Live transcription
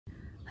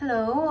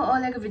Hello,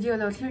 all video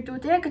lo clear to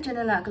te ka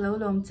channel la ka lo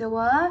lom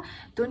chewa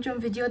tun chum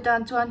video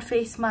dan chuan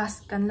face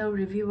mask kan lo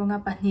review nga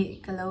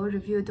pani ka lo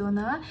review do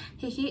na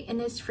hi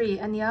Innisfree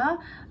ania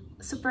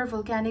super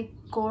volcanic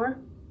core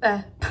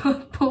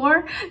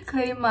pore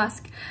clay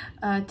mask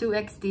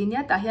 2XD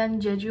nya ta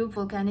hian Jeju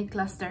volcanic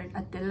cluster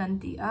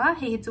atelanti a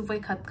hi chu vai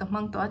khat ka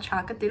mang to a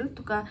cha ka til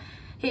tuka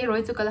hi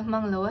roi chu kala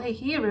mang lo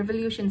hi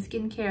revolution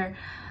skincare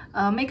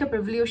makeup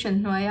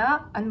revolution noya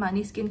an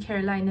mani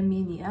skincare line na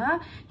minia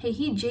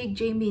hi Jake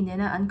Jamie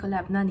nena an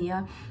collab na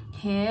nia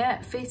he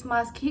face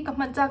mask hi ka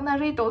man chak na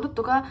re to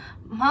tuka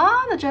ma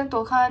na chang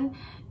to khan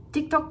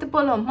TikTok te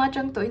polom ma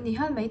chang to ni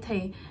han mai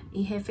thei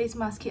I he face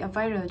mask hi a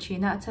viral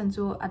china chan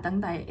chu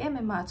adang dai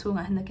ma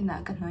chunga hna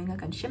kina kan noi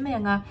nga kan sheme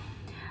nga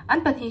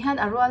an pan hi han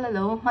arwala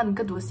lo man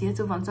ka du sia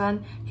chu wang chan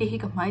hi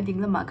ka mai ding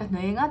lama ka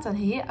noi nga chan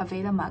hi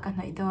avela ma ka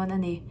noi don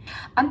ani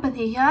an pan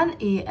hi han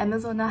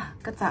Amazon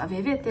ka cha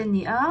ve te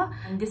ni a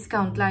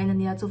discount line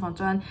ani chu wang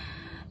chan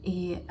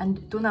an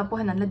tuna po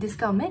hanan la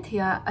discount me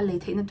thia a le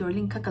theina tur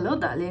link ka lo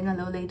da le nga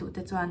lo le du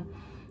te chuan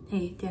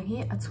he tiang hi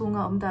a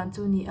chunga om dan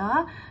chu ni a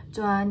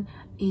chuan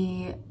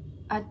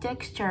a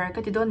texture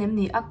ka ti don nem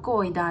ni a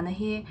koi da na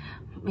hi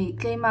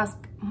clay mask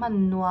man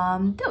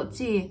nuam teu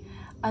chi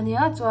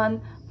ania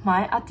chuan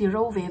mai ati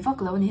ro ve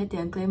vak lo ni he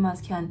tiang clay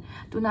mask hian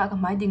tuna ka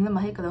mai ding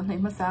lama he ka lo nei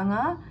ma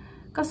sanga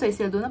ka soi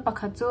sel do na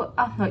pakhat chu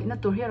a hnoi na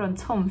tur hi ron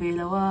chom ve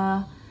lo wa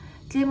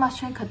clay mask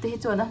chen khat hi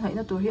chuan a hnoi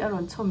na tur hi a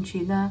ron chom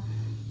china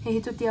he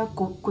chu tia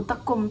ku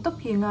tak kom top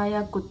hi nga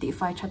ya ku ti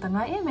fai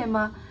thatanga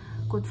ma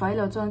kut fai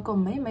lo chuan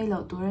kom mai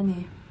lo tur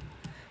ani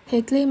he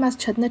clay mask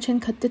chatna chen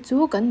khatte chu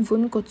kan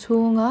vun ko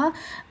chunga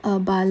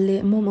balle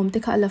mawm te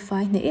kha la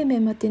fai ne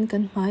ma tin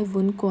kan hmai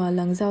vun ko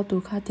lang zau tur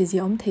kha ti zi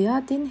om theya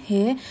tin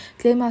he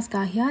clay mask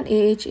ka hian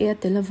AHA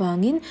te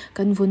lawangin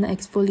kan vun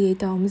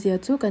exfoliate om zia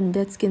chu kan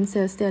dead skin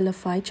cells te la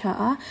fai cha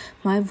a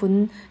hmai vun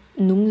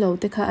nung lo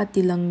te kha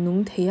atilang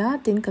nung theya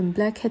tin kan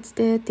blackheads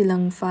te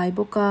tilang fai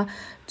boka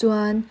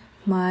chuan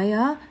hmai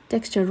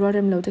texture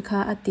rorem lo te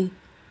kha ati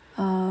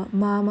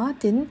mama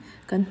tin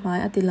kan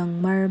hmai atilang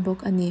mar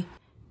bok ani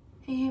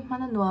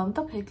mana nuam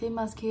top he clay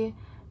mask hi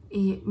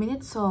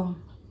minute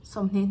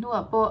som ni nuwa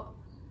po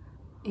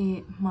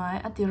mai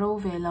ati ro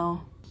ve lo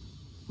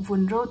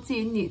vun ro chi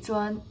ni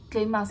chuan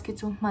clay mask ki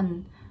chu man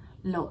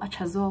lo a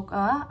chazok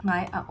a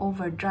ngai a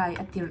over dry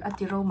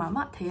ati ro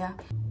mama theya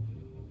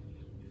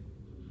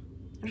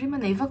rima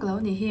nei vak lo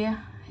ni hi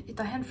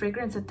ita hand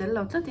fragrance tel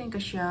lo tlatin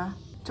ka sha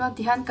chuan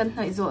ti han kan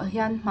hnoi zo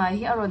hian mai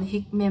hi aron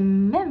hik mem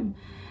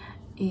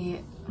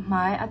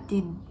mai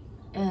ati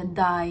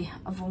dai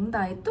avung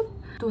dai tup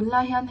tun la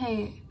hian he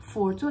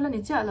for chu la ni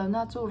cha lo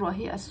na chu ro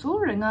hi asur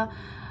renga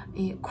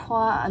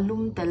khwa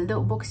alum tel de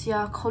box ya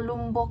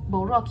kholum bok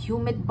borok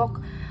humid bok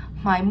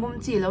mai mum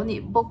chi lo ni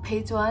bok phei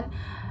chuan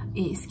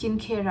skin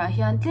care ra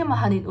hian tlema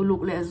hanin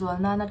uluk le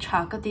zol na na tha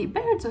ka ti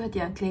ber chu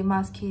hetiang clay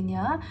mask hi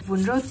nia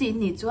vun ro chi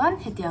ni chuan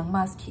hetiang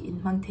mask hi in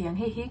mang theng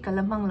hi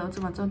kalamang lo chu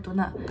ma chon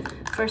tuna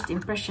first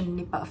impression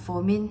ni pa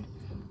formin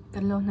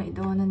kan lo nai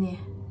do na ni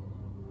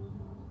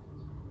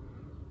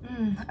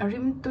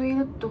rim tui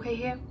tu he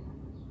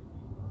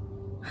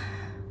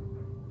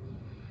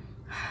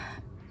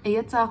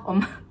aya chak om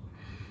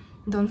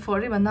don for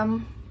ri manam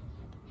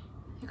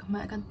kama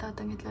kan ta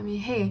tangit lami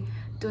he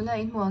tuna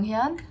in muang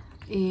hian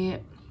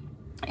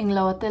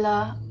englo tela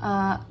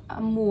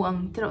amu ang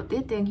tro te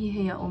teng hi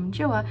he om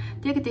chewa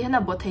te ki te hana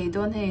bo thei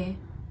don he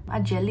a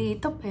jelly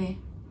top he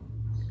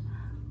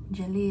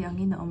jelly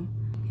angin om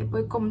he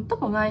poi kom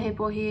top ngai he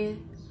po hi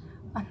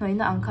a hnoi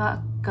na angkha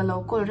kalau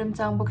kol rem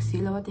chang box si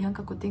lawa ti hang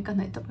ka kuting ka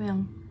nei top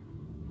yang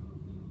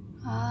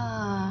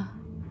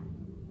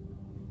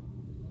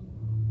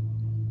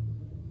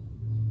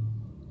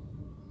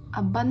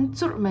a ban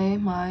chur mai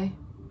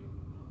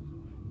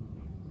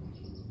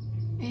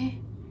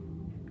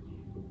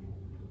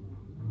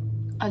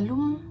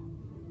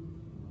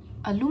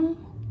alum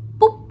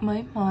pup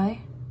mai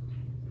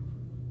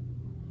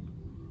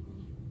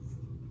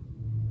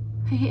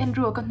hi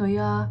enro ka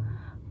noya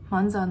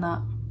manzana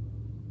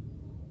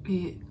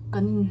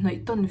kan noi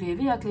ton ve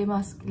clay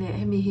mask le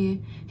hemi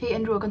hi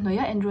enro kan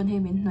noya enron he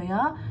min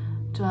noya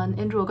chuan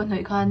enro kan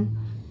noi khan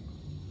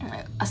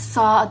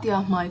asa atia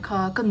mai kha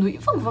kan nui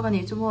wang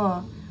ani chumo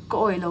ko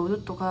oi lo lu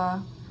to ka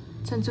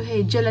chan chu he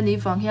jelani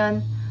wang hian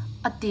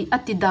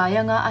ati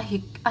dayanga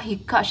a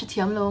hik kha shi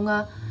thiam lo nga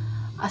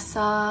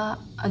asa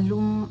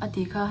alum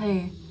ati kha he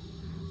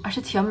a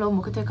shi thiam lo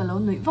mu ka te ka lo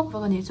nui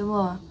wang ani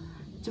chumo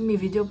chumi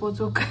video po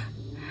chu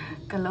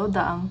ka lo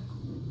dang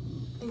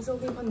ingso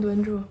ke man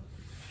duan ro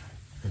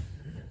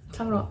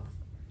chang ro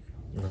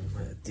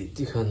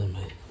ti khan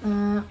mai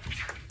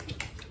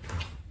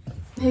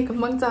hey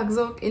kamang chak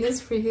zok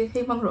Innisfree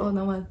hey mang ro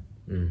na man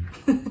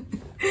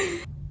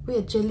we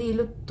jelly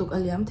lut tuk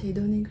aliam thei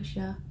do ning ka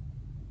sha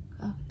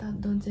ka ta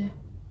don je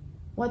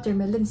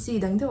watermelon si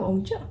dang de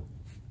ong cha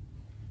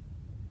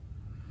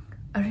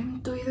arim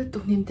toi lut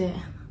tuk nim te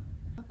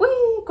ui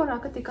ko ra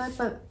ka ti kai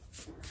pa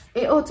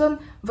chon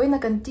voina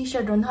kan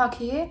t-shirt ron ha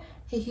hi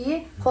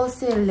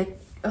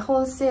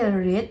wholesale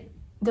rate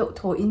de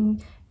tho in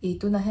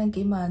tuna hang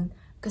keima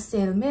ka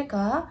sel me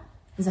ka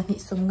zani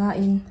somnga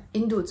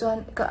in du chuan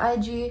ka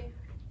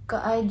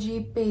IG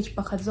page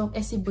pakhat zok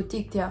Essie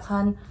boutique tia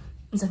khan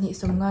zani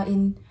somnga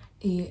in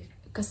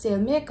ka sel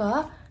me ka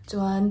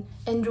chuan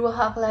Andrew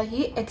hak lai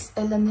hi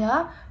XL ania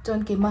chuan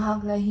keima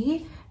hak lai hi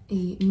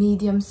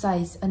medium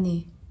size ani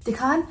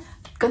tikhan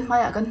kan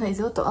hmai kan hnai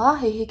zo to a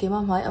hi keima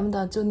hmai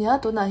amda chunia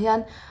tuna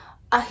hian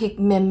a hik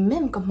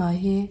mem ka hmai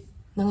hi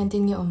nangan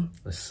tin nge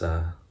asa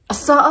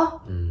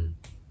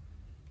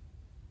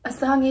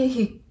asa nge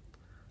hik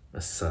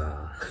asa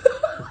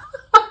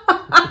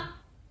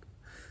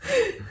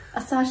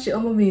asa shi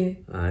mi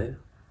ai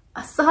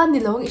asa ni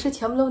lo ngi she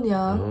thiam lo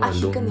nia a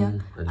hik ania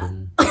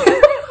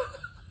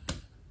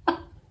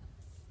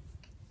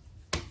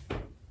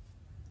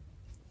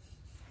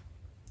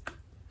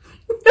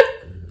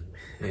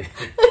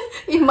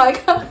Hmai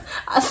ka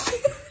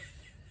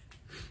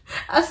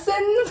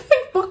asen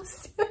box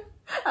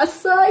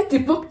asai ti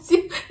box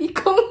I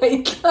kom ngai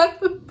tlang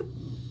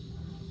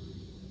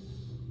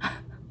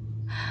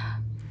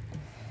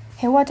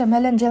he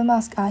watermelon gel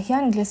mask a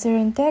hian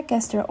glycerin te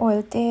castor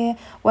oil te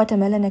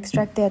watermelon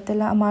extract te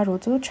la amaru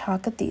chu cha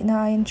ka ti na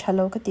in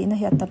chalo ka ti na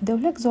hi tap deuh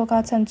lek zo ka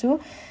chan chu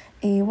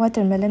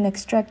watermelon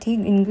extract hi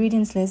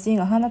ingredients le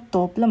zing a hana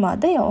top lama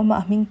dai a oma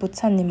ming put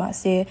chan ni ma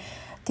se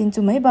tin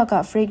chu mai ba ka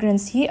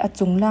fragrance hi a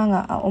chunglanga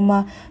a oma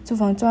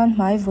chuwang chuan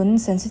hmai vun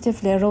sensitive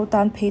le ro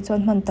tan phei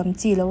chon man tam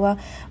chi lowa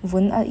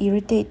vun a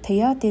irritate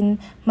theya tin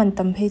man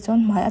tam phei chon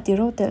hmai ati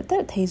ro tel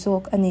thei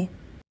zok ani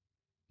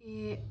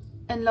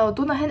en lo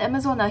tu na hen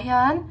Amazon a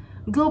hian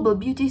global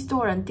beauty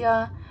store an tia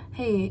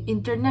hey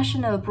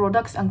international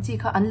products ang chi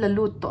kha an la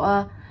lut to a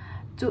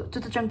chu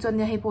ta chang chon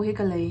ne hey po hi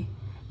ka lei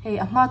hey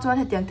a ma chuan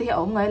he tiang te hi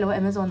om ngai lo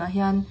Amazon a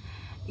hian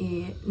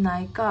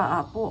naika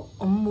apo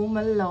ommu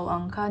mal lo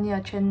ang khania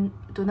chen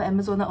tuna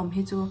Amazon om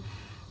hi chu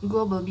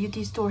global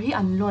beauty store hi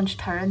an launch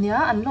tharania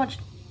an launch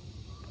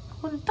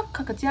hun tak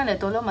kha ka chia le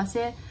to lo ma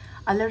se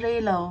ala rei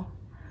lo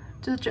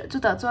chu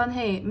ta chuan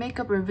hey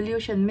makeup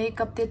revolution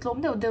makeup te tlom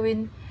deu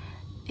dewin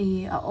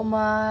a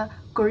oma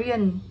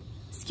Korean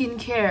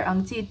skincare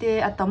ang chi te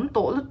atam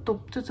to lut tup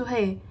chu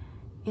hey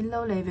in lo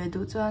le ve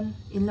du chuan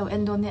in lo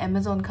endon ni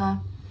Amazon kha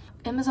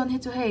Amazon hi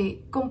chu hey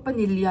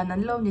company lian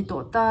an lo ni to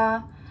ta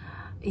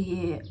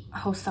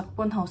hausak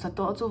pon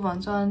hausato chu wan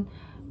chuan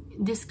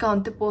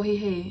discount te po hi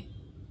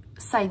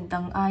side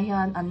dang a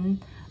hian an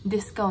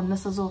discount na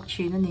sajok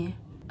chin ani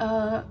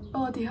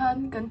ti han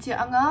kan chi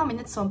anga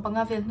minute som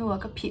panga vel nu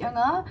ka phi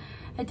anga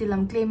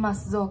hetilam clay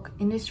mask zok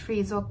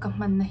Innisfree zok ka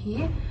man na hi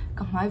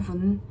ka hmai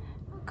vun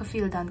ka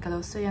feel dan ka lo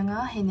so yanga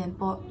henen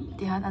po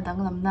ti han adang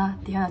lamna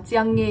ti han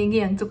chiang nge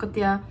ang chu ka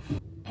tia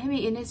hemi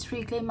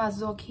Innisfree clay mask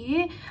zok hi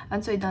an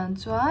choi dan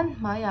chuan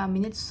maya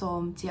minute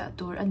som chia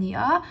tur ani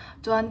a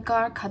chuan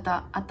kar khata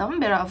atam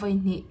bera voi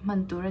ni man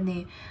tur ani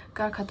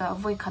kar khata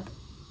voi khat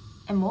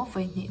emo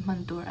voi ni man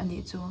tur ani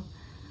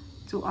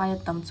chu aya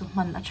tam chu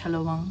man a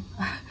chalowang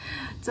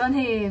chuan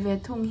he ve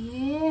thung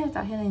hi ta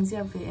hian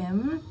inzir vm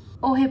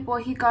he po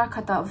hi kar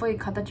khata voi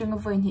khata changa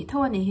voi ni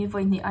thawani hi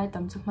voi ni ai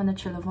tam chu man a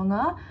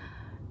chalowanga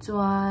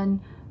chuan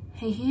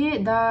hi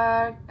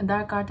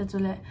dark card ta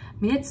chule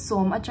minute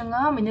som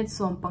achanga minute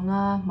som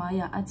panga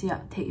maya achia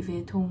thei ve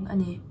thung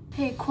ani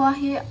he khwa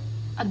hi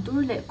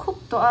adur le khup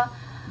to a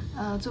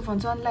chu van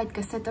chuan light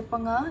ka set up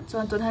anga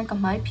chuan ton han ka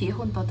mai phi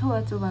hun to thawa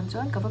chu van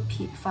chuan ka ba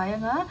phi fai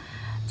anga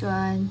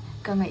chuan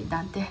ka ngai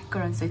dan te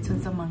karan sai chun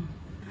zamang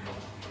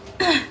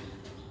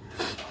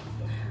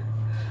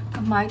ka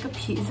mai ka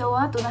phi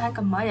zawa ton han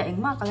ka mai ya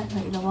engma ka la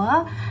ngai lawa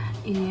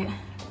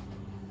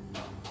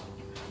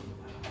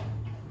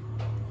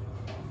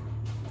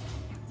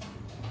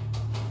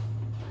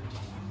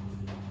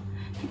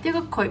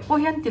tiga khoi po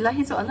hian tila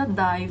hi zo ala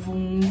dai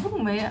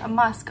vung me a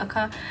mask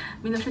akha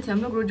mino she thiam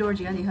no gro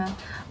Georgia ni ha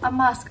a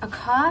mask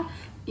akha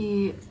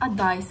a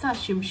dai sa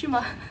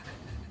shima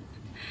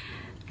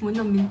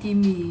muno minti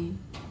mi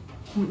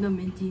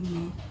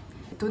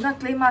tuna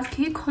clay mask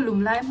hi kholum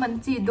lai man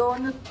chi do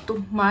nu tu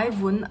mai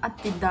vun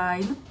ati dai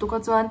lu tu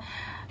ka chuan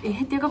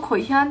he tiga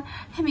khoi hian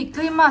hemi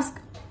clay mask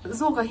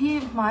zo ka hi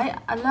mai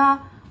ala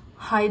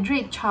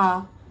hydrate cha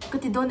ka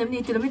ti do nem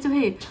ni ti lo mi chu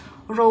he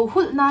ro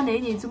hul na nei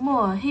ni chu mo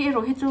he ro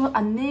hi chu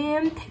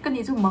anem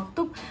thekani chu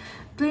maktup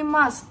clay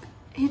mask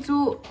hi chu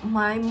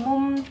mai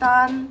mum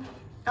tan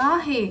a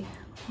he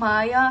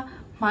maya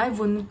mai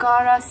vun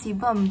kara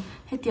sibam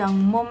he tiang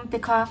mom te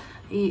kha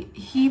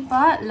hi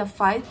pa la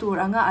fai tur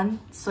anga an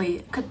soi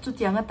khat chu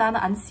tianga ta na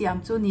an siam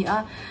chu ni a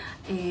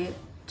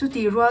chu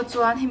ti ro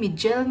chuan he mi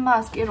gel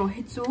mask ero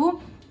hi chu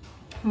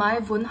mai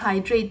vun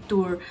hydrate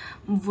tur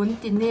vun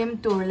tinem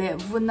tur le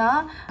vuna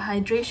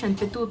hydration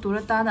pe tu tur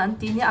ta na an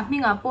ti ni a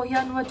minga po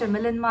hian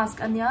watermelon mask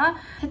ania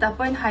heta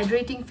point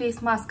hydrating face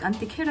mask an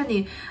ti kherani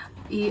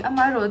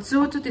amaro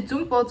chu ti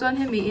chung po chuan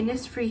hemi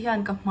Innisfree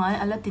hian ka hmai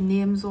ala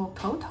tinem zo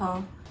thau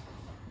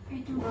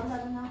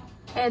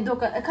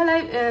doka khalai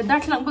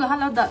dartlang bula han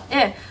da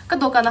ka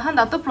doka na han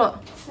da to pro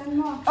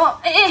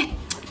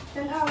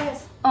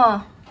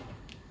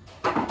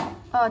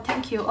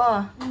thank you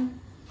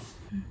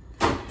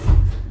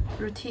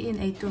routine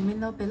 8 to min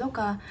lo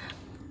peloka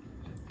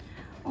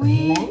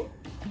ui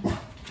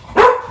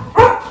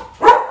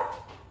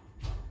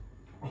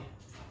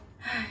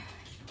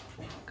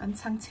kan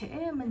sang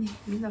che mani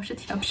min lo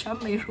thiam sham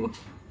mai ru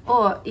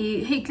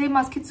I hei clay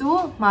mask chu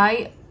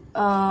mai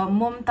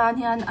mawm tan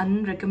hian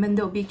an recommend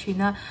do big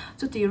china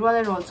chu ti ro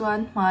le ro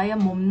chuan mai a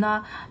mawm na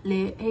le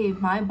hei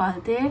mai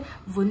balte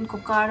vun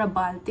kokara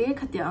balte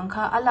khatia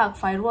angkha alak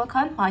fai ro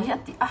khan mai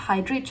a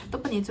hydrate chato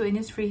pani chu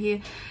Innisfree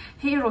hi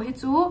hei ro hi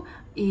chu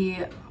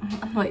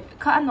noi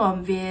kha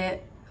anom ve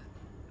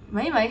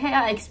mai hei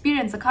a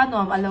experience kha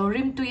nom alo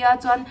rim tu ya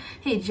chuan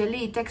hei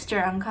jelly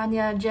texture angkha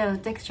nia gel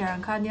texture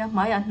angkha nia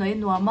mai a noi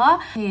nuama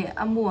hei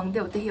amuang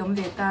deuh te hi om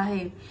ve ta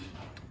hei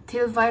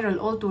til viral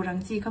all tu rang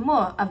chi khamo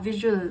a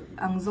visual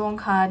angzong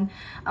khan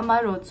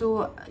amaro chu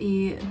I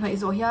noi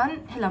zo hian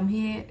helam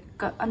hi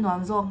ka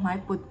anwam zo mai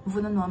put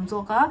vun anwam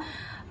zo ka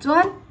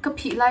chuan ka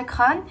phi lai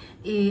khan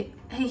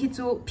hei hi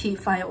chu phi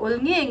fai ol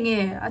nge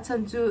a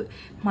chan chu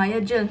maya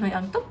gel noi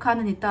ang top khan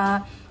ani ta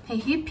hei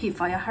hi phi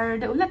fai har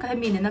de ula ka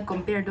mi ne na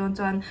compare don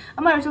chuan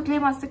amaro chu clay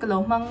mask ka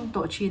lo mang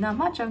to china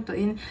ma chang to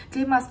in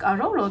clay mask a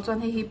ro chuan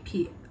hei hi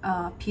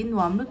phi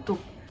nuam nu tu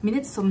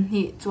minute som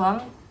hi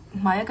chuang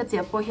Hmai ka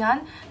chia po hian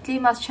clay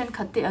mask chen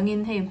khatte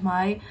angin hei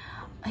hmai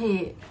hei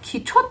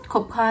khi thot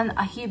khop khan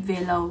a hi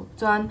velo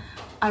chuan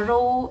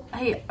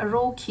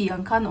aro khi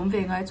ang khan om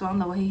ve ngai chuang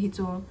lo hei hi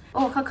chu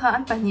kha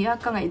an pania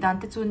ka ngai dan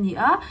te chu ni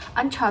a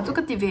an cha chu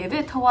ka ti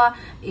ve thowa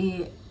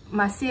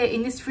ma se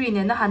Innisfree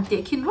ne na han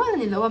te khin ro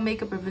ni lo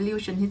makeup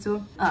revolution hi chu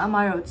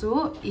amaro chu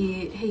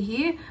hei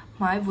hi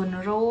mai vun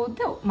ro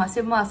de ma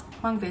se mask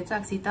mang ve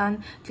chak si tan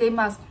clay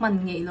mask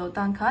man ngei lo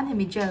tan khan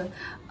hemi gel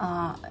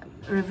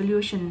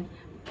revolution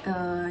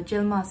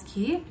gel mask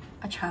hi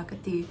acha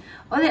kati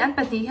ole an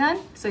pati han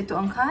soi to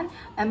ang khan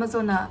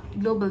Amazon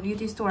global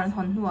beauty store an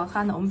hon nuwa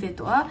khan om ve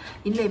to a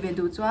in le ve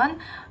du chuan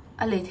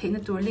a le theina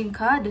tur link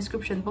kha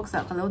description box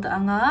a kalo da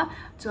anga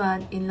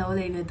chuan in lo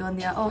le ve don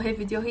ya he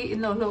video hi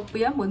in lo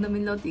puya mun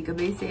min lo ti ka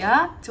be se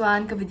a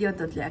chuan ka video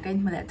dot le ka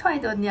in mala thoi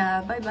don ya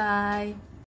bye bye